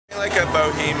like a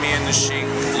bohemian chic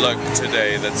look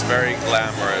today that's very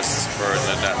glamorous for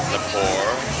Nanette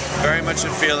Lepore. Very much a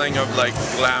feeling of like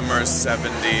glamorous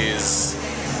 70s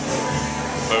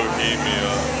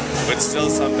bohemia, but still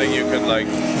something you could like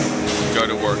go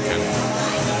to work in.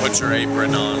 Put your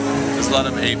apron on. There's a lot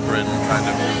of apron kind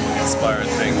of inspired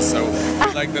things. So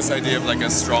I like this idea of like a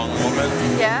strong woman.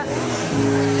 Yeah.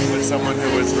 But someone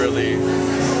who is really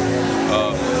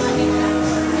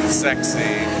sexy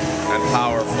and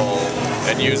powerful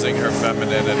and using her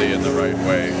femininity in the right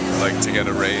way, like to get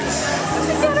a raise.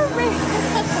 To get a raise.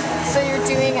 So you're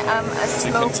doing a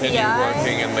smoky to continue eye?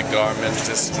 working in the garment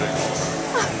district.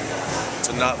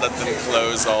 To not let them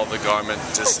close all the garment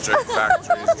district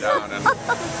factories down and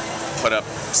put up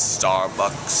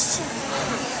Starbucks.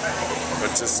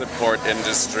 But to support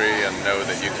industry and know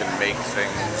that you can make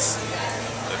things,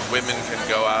 that women can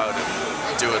go out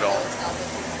and do it all.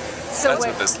 So that's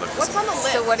what this lip is. What's on the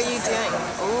lip? So what are you doing?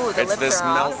 Ooh, the it's lips this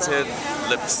are melted awesome.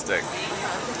 lipstick.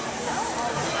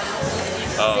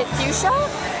 Is it fuchsia?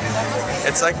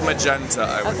 It's like magenta,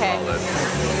 I would call it.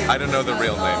 I don't know the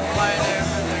real name.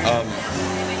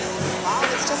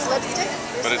 It's just lipstick?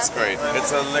 But it's great.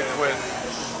 It's a liquid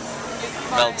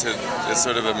melted. It's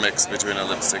sort of a mix between a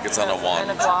lipstick. It's on a wand.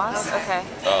 And a gloss? Okay.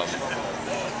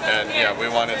 And yeah, we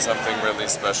wanted something really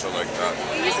special like that.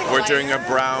 We're doing a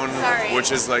brown,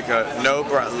 which is like a no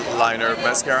liner,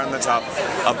 mascara on the top,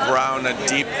 a brown, a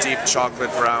deep, deep chocolate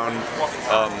brown.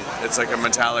 It's like a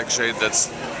metallic shade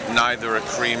that's neither a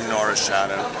cream nor a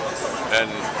shadow. And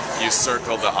you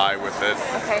circle the eye with it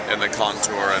in the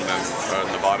contour and then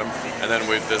in the bottom. And then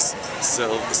with this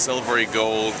silvery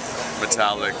gold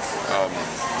metallic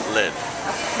lid.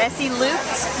 Messy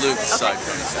looped? Looped side.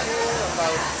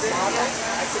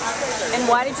 And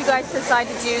why did you guys decide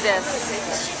to do this?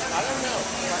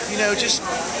 You know, just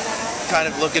kind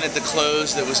of looking at the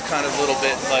clothes that was kind of a little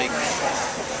bit like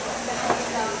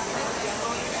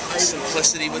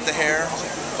simplicity with the hair,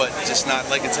 but just not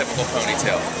like a typical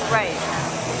ponytail. Right.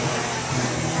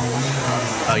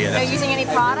 Oh yeah. Are you using any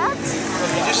product?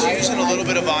 Just using a little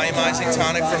bit of volumizing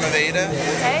tonic from Aveda,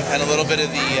 and a little bit of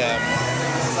the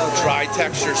dry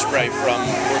texture spray from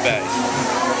Orbet.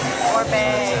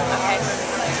 Orbet, okay.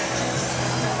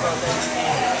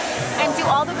 And do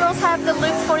all the girls have the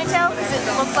looped ponytail? Because it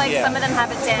looks like some of them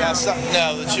have it down.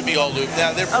 No, it should be all looped.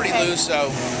 Now they're pretty loose, so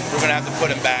we're going to have to put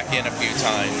them back in a few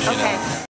times. You know?